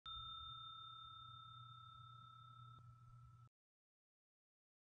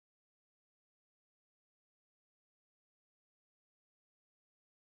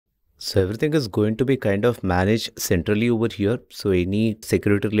So everything is going to be kind of managed centrally over here. So any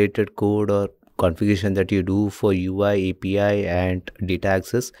security related code or configuration that you do for UI, API and data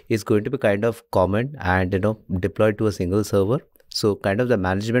access is going to be kind of common and deployed to a single server. So kind of the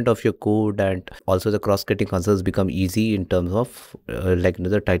management of your code and also the cross-cutting concerns become easy in terms of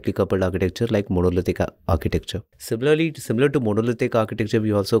the tightly coupled architecture like monolithic architecture. Similarly, similar to monolithic architecture,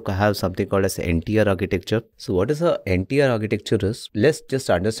 we also have something called as NTR architecture. So what is a NTR architecture is? Let's just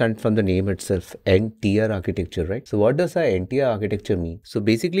understand from the name itself, NTR architecture, right? So what does a NTR architecture mean? So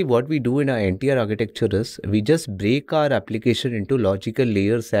basically what we do in our NTR architecture is we just break our application into logical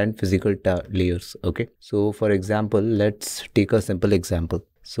layers and physical layers, okay? So for example, let's take a simple example.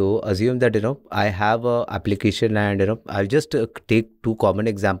 So assume that I have a application and I'll just take two common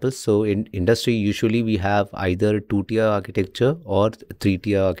examples. So in industry usually we have either 2-tier architecture or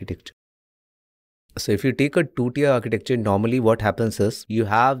 3-tier architecture. So if you take a 2-tier architecture, normally what happens is you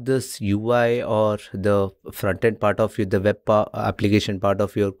have this UI or the front end part of the web application part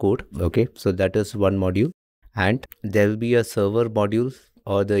of your code, okay? So that is one module, and there will be a server module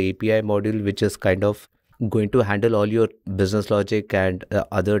or the API module which is kind of going to handle all your business logic and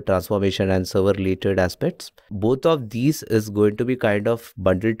other transformation and server related aspects. Both of these is going to be kind of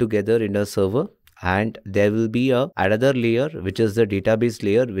bundled together in a server, and there will be another layer which is the database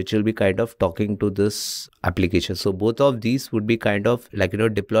layer which will be kind of talking to this application. So both of these would be kind of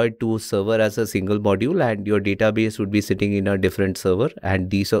deployed to server as a single module, and your database would be sitting in a different server,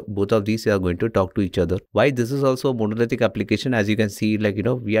 and both of these are going to talk to each other. Why this is also a monolithic application? As you can see,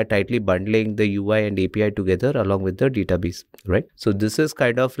 we are tightly bundling the UI and API together along with the database, right? So this is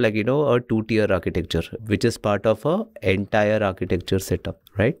kind of a 2-tier architecture which is part of a entire architecture setup,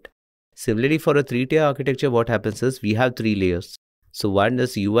 right? Similarly, for a 3-tier architecture, what happens is we have 3 layers. So one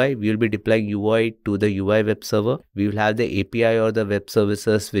is UI, we will be deploying UI to the UI web server. We will have the API or the web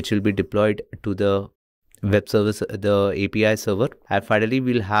services which will be deployed to the web service, the API server. And finally,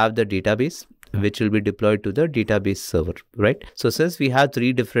 we'll have the database which will be deployed to the database server, right? So since we have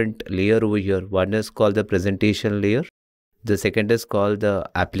 3 different layers over here, one is called the presentation layer. The second is called the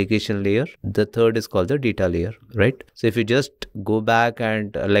application layer. The third is called the data layer, right? So if you just go back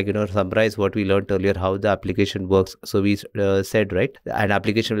and summarize what we learned earlier, how the application works. So we said, right, an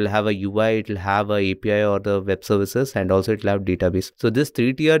application will have a UI, it will have a API or the web services, and also it will have database. So this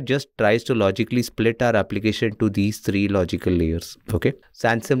 3-tier just tries to logically split our application to these 3 logical layers, okay? So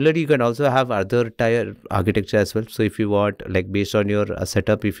and similarly, you can also have other tier architecture as well. So if you want, based on your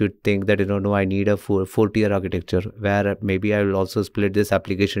setup, if you think that, no, I need a 4-tier architecture where maybe I will also split this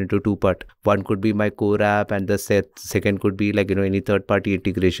application into 2 parts. One could be my core app, and the second could be any third-party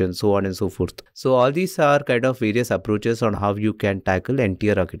integration, so on and so forth. So all these are kind of various approaches on how you can tackle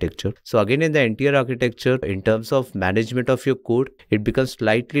NTR architecture. So again, in the NTR architecture, in terms of management of your code, it becomes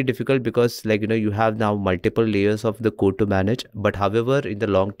slightly difficult because you have now multiple layers of the code to manage. But however, in the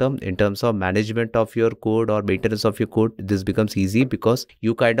long term, in terms of management of your code or maintenance of your code, this becomes easy because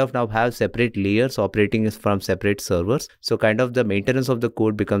you kind of now have separate layers operating from separate servers. So kind of the maintenance of the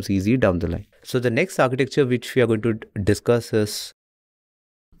code becomes easy down the line. So the next architecture which we are going to discuss is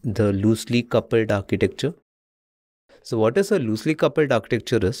the loosely coupled architecture. So what is a loosely coupled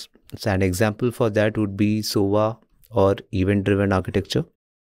architecture is? So an example for that would be SOA or event-driven architecture.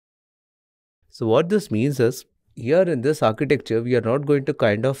 So what this means is, here in this architecture, we are not going to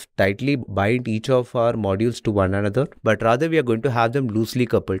kind of tightly bind each of our modules to one another, but rather we are going to have them loosely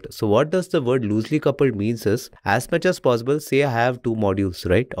coupled. So what does the word loosely coupled means is, as much as possible, say I have 2 modules,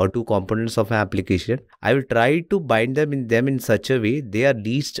 right, or 2 components of my application, I will try to bind them in such a way they are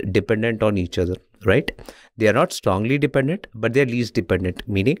least dependent on each other, right? They are not strongly dependent, but they are least dependent.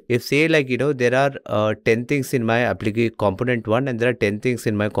 Meaning, if say there are 10 things in my application component 1 and there are 10 things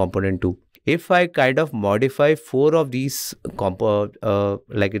in my component 2. If I kind of modify 4 of these data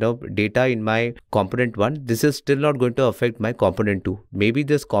in my component 1, this is still not going to affect my component 2. Maybe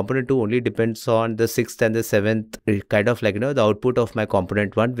this component 2 only depends on the 6th and the 7th kind of the output of my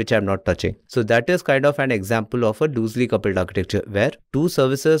component 1, which I'm not touching. So that is kind of an example of a loosely coupled architecture where 2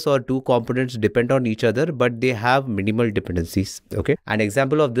 services or 2 components depend on each other, but they have minimal dependencies. Okay. An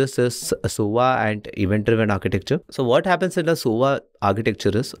example of this is SOA and event-driven architecture. So what happens in a SOA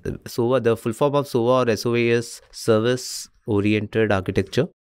architecture is, the full form of SOA or SOA is service oriented architecture.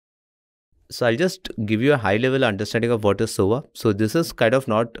 So I'll just give you a high level understanding of what is SOA. So this is kind of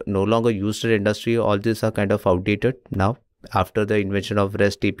no longer used in industry. All these are kind of outdated now after the invention of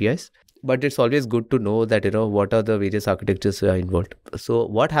REST APIs. But it's always good to know that, what are the various architectures involved. So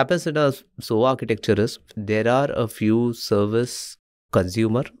what happens in a SOA architecture is there are a few service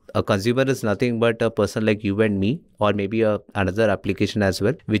consumer. A consumer is nothing but a person like you and me, or maybe another application as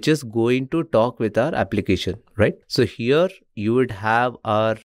well, which is going to talk with our application, right? So here you would have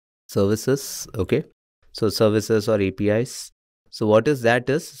our services, okay? So services or APIs. So what is that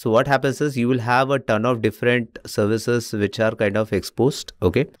is, so what happens is you will have a ton of different services which are kind of exposed,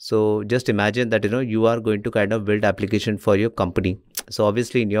 okay? So just imagine that, you are going to kind of build application for your company. So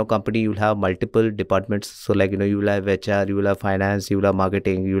obviously in your company, you'll have multiple departments. So like, you will have HR, you will have finance, you will have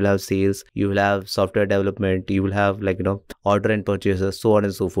marketing, you will have sales, you will have software development, you will have like, order and purchases, so on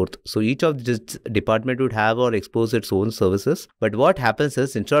and so forth. So each of this department would have or expose its own services. But what happens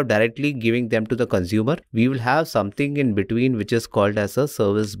is, instead of directly giving them to the consumer, we will have something in between, which is called as a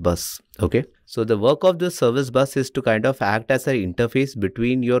service bus. Okay. So the work of the service bus is to kind of act as an interface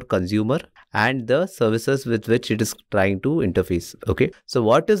between your consumer and the services with which it is trying to interface. Okay. So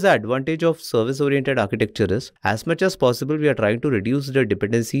what is the advantage of service-oriented architecture is, as much as possible, we are trying to reduce the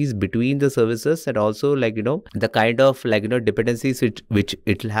dependencies between the services, and also like, the kind of like, dependencies which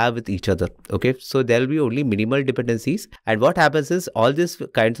it will have with each other. Okay. So there will be only minimal dependencies. And what happens is, all these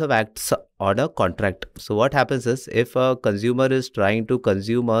kinds of acts on a contract. So what happens is, if a consumer is trying to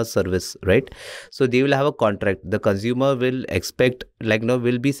consume a service, right? So they will have a contract. The consumer will expect, like,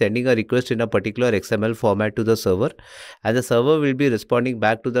 will be sending a request in a particular XML format to the server, and the server will be responding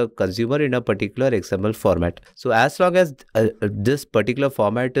back to the consumer in a particular XML format. So as long as this particular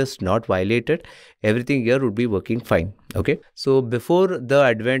format is not violated, everything here would be working fine. Okay. So before the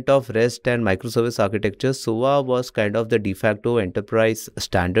advent of REST and microservice architecture, SOA was kind of the de facto enterprise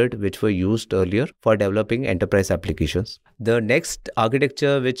standard which were used earlier for developing enterprise applications. The next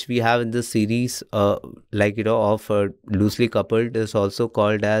architecture which we have in this series, of loosely coupled, is also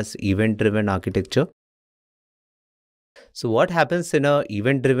called as event-driven architecture. So what happens in a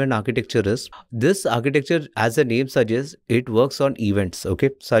event-driven architecture is, this architecture, as the name suggests, it works on events. Okay.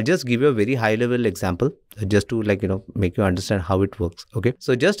 So I'll just give you a very high-level example, just to make you understand how it works. Okay.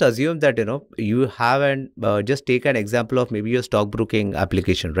 So just assume that, you have just take an example of maybe your stockbroking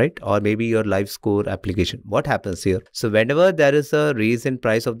application, right? Or maybe your live score application. What happens here? So whenever there is a raise in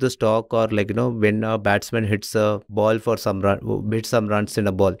price of the stock, or when a batsman hits a ball for some hits some runs in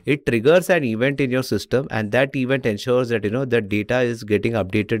a ball, it triggers an event in your system, and that event ensures that, the data is getting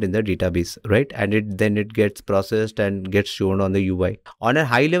updated in the database, right? And then it gets processed and gets shown on the UI. On a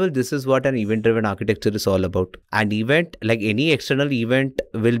high level, this is what an event-driven architecture is all about. An event, like any external event,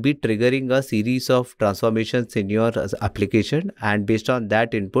 will be triggering a series of transformations in your application, and based on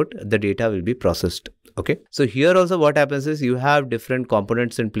that input, the data will be processed. Okay. So here also what happens is, you have different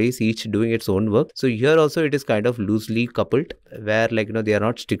components in place, each doing its own work. So here also it is kind of loosely coupled, where they are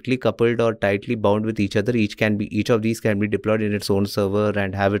not strictly coupled or tightly bound with each other. Each of these can be deployed in its own server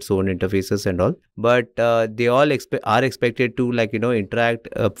and have its own interfaces and all. But they all are expected to interact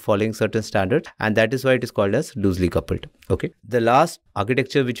following certain standards, and that is why it is called as loosely coupled. Okay. The last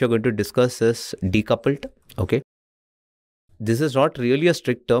architecture which we are going to discuss is decoupled. Okay. This is not really a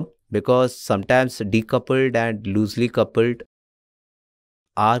strict term, because sometimes decoupled and loosely coupled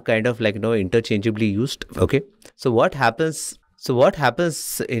are kind of interchangeably used. Okay. So what happens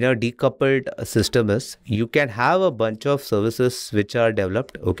in a decoupled system is, you can have a bunch of services which are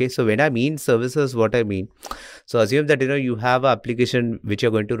developed. Okay. So when I mean services, what I mean, so assume that, you have an application which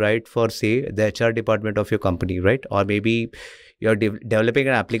you're going to write for, say, the HR department of your company, right? Or maybe you're developing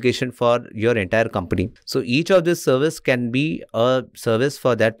an application for your entire company. So each of this service can be a service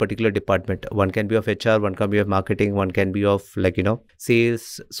for that particular department. One can be of HR, one can be of marketing, one can be of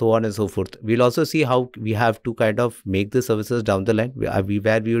sales, so on and so forth. We'll also see how we have to kind of make the services down the line, where we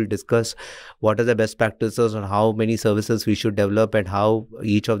will discuss what are the best practices on how many services we should develop and how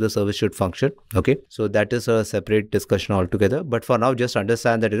each of the service should function. Okay. So that is a separate discussion altogether. But for now, just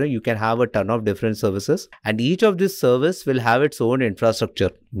understand that, you can have a ton of different services, and each of this service will have its own infrastructure,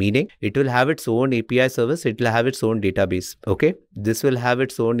 meaning it will have its own API service, it will have its own database. Okay. This will have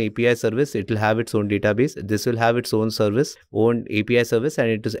its own API service, it will have its own database. This will have its own service, own API service, and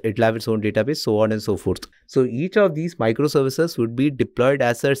it will have its own database, so on and so forth. So each of these microservices would be deployed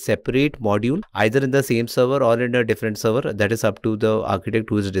as a separate module, either in the same server or in a different server. That is up to the architect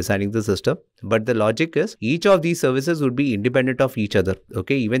who is designing the system. But the logic is, each of these services would be independent of each other.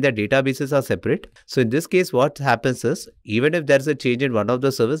 Okay. Even their databases are separate. So in this case, what happens is, even if if there's a change in one of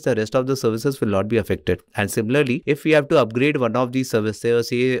the service, the rest of the services will not be affected. And similarly, if we have to upgrade one of these services,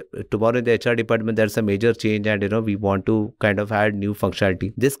 say tomorrow in the HR department, there's a major change and we want to kind of add new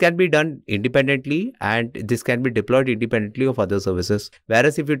functionality. This can be done independently and this can be deployed independently of other services.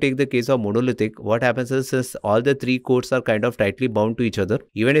 Whereas if you take the case of Monolithic, what happens is all the three codes are kind of tightly bound to each other.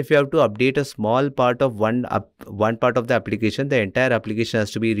 Even if you have to update a small part of one part of the application, the entire application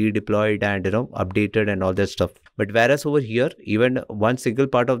has to be redeployed and updated and all that stuff. But whereas over here, even one single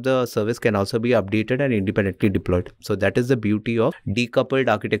part of the service can also be updated and independently deployed. So that is the beauty of decoupled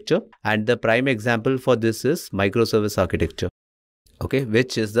architecture. And the prime example for this is microservice architecture, okay,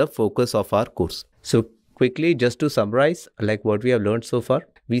 which is the focus of our course. So quickly, just to summarize, like what we have learned so far,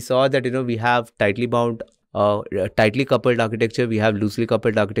 we saw that we have tightly bound tightly coupled architecture, we have loosely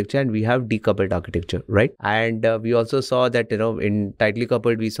coupled architecture, and we have decoupled architecture, right? And we also saw that in tightly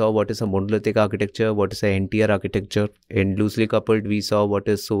coupled we saw what is a monolithic architecture, what is a NTR architecture. In loosely coupled we saw what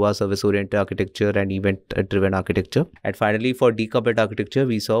is SOA, service oriented architecture, and event driven architecture. And finally for decoupled architecture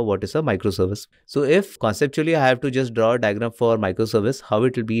we saw what is a microservice. So if conceptually I have to just draw a diagram for microservice, how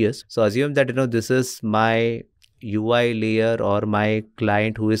it will be is, so assume that this is my UI layer or my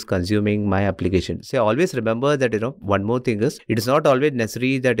client who is consuming my application. So always remember that one more thing is, it is not always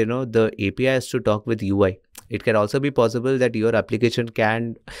necessary that the API has to talk with UI. It can also be possible that your application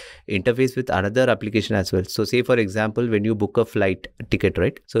can interface with another application as well. So say for example, when you book a flight ticket,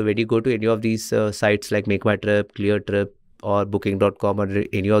 right? So when you go to any of these sites like Make My Trip, Clear Trip, or booking.com or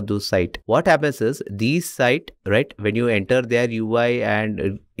any of those sites, what happens is these sites, right, when you enter their UI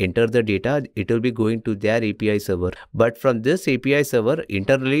and enter the data, it will be going to their API server. But from this API server,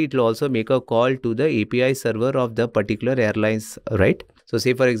 internally, it will also make a call to the API server of the particular airlines, right? So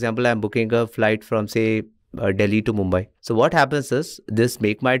say for example, I'm booking a flight from say Delhi to Mumbai. So what happens is this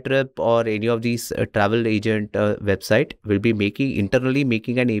Make My Trip or any of these travel agent website will be internally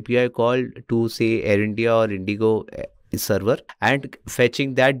making an API call to say Air India or Indigo server and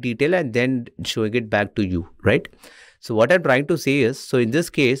fetching that detail and then showing it back to you, right? So what I'm trying to say is, so in this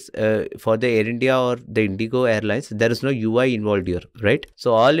case, for the Air India or the Indigo Airlines, there is no UI involved here, right?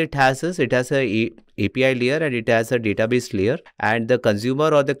 So all it has is, it has a API layer and it has a database layer, and the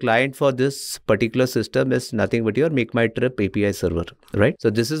consumer or the client for this particular system is nothing but your Make My Trip API server, right? So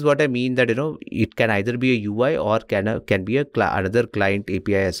this is what I mean that, it can either be a UI or can be another client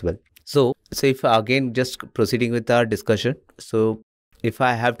API as well. So if again, just proceeding with our discussion. So if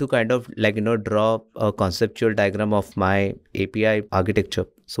I have to kind of draw a conceptual diagram of my API architecture.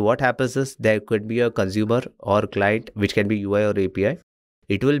 So what happens is, there could be a consumer or client, which can be UI or API.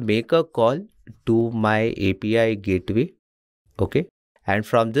 It will make a call to my API gateway. Okay. And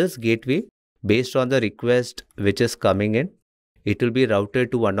from this gateway, based on the request which is coming in, it will be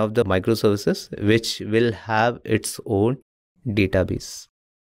routed to one of the microservices, which will have its own database.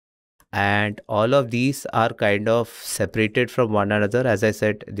 And all of these are kind of separated from one another. As I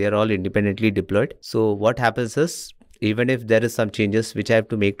said, they are all independently deployed. So what happens is, even if there is some changes which I have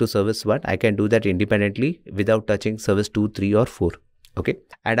to make to service 1, I can do that independently without touching service 2, 3 or 4. Okay.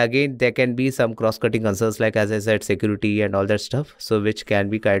 And again, there can be some cross-cutting concerns like, as I said, security and all that stuff. So which can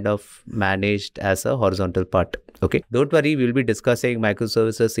be kind of managed as a horizontal part. Okay. Don't worry, we'll be discussing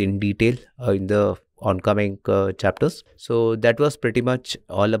microservices in detail in the oncoming chapters. So that was pretty much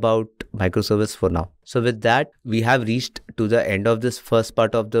all about microservice for now. So with that, we have reached to the end of this first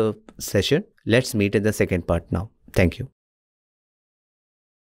part of the session. Let's meet in the second part now. Thank you.